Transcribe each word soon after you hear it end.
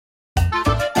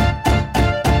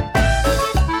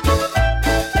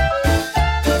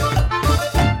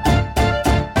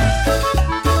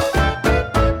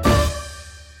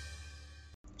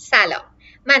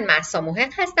من مهسا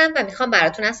محق هستم و میخوام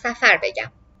براتون از سفر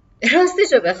بگم.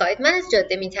 راستشو بخواید من از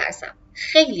جاده میترسم.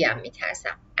 خیلی هم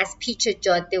میترسم. از پیچ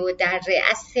جاده و دره،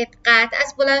 از سبقت،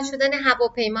 از بلند شدن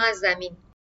هواپیما از زمین.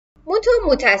 منتها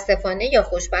متاسفانه یا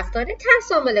خوشبختانه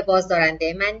ترس عامل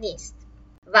بازدارنده من نیست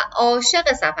و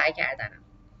عاشق سفر کردنم.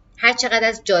 هر چقدر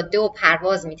از جاده و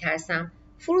پرواز میترسم،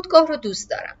 فرودگاه رو دوست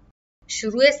دارم.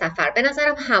 شروع سفر به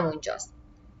نظرم همونجاست.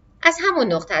 از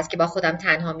همون نقطه است که با خودم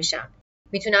تنها میشم.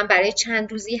 میتونم برای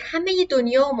چند روزی همه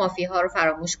دنیا و مافیها رو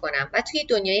فراموش کنم و توی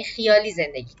دنیای خیالی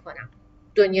زندگی کنم.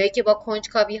 دنیایی که با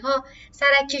کنجکاوی‌ها،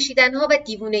 سرک کشیدن‌ها و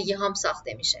دیوونگی‌هام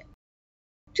ساخته میشه.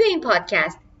 توی این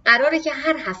پادکست قراره که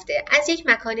هر هفته از یک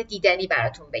مکان دیدنی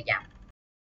براتون بگم.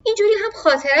 اینجوری هم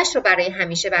خاطرش رو برای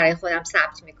همیشه برای خودم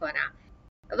ثبت میکنم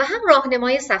و هم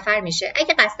راهنمای سفر میشه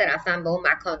اگه قصد رفتن به اون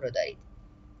مکان رو دارید.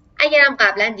 اگرم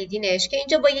قبلا دیدینش که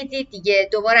اینجا با یه دید دیگه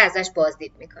دوباره ازش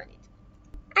بازدید میکنید.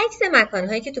 عکس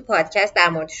مکانهایی که تو پادکست در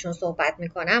موردشون صحبت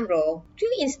میکنم رو توی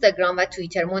اینستاگرام و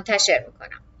توییتر منتشر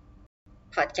میکنم.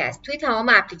 پادکست توی تمام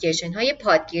اپلیکیشن های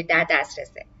پادگیر در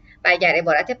دسترسه و اگر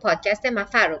عبارت پادکست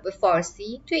مفر رو به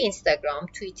فارسی توی اینستاگرام،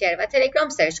 توییتر و تلگرام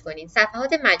سرچ کنین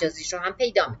صفحات مجازیش رو هم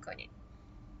پیدا میکنین.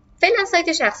 فعلا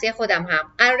سایت شخصی خودم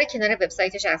هم قراره کنار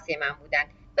وبسایت شخصی من بودن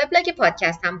وبلاگ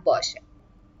پادکست هم باشه.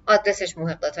 آدرسش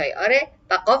محق.آره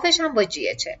و قافش هم با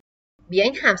GH.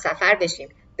 بیاین همسفر بشیم.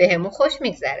 بهمون خوش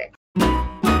میگذره.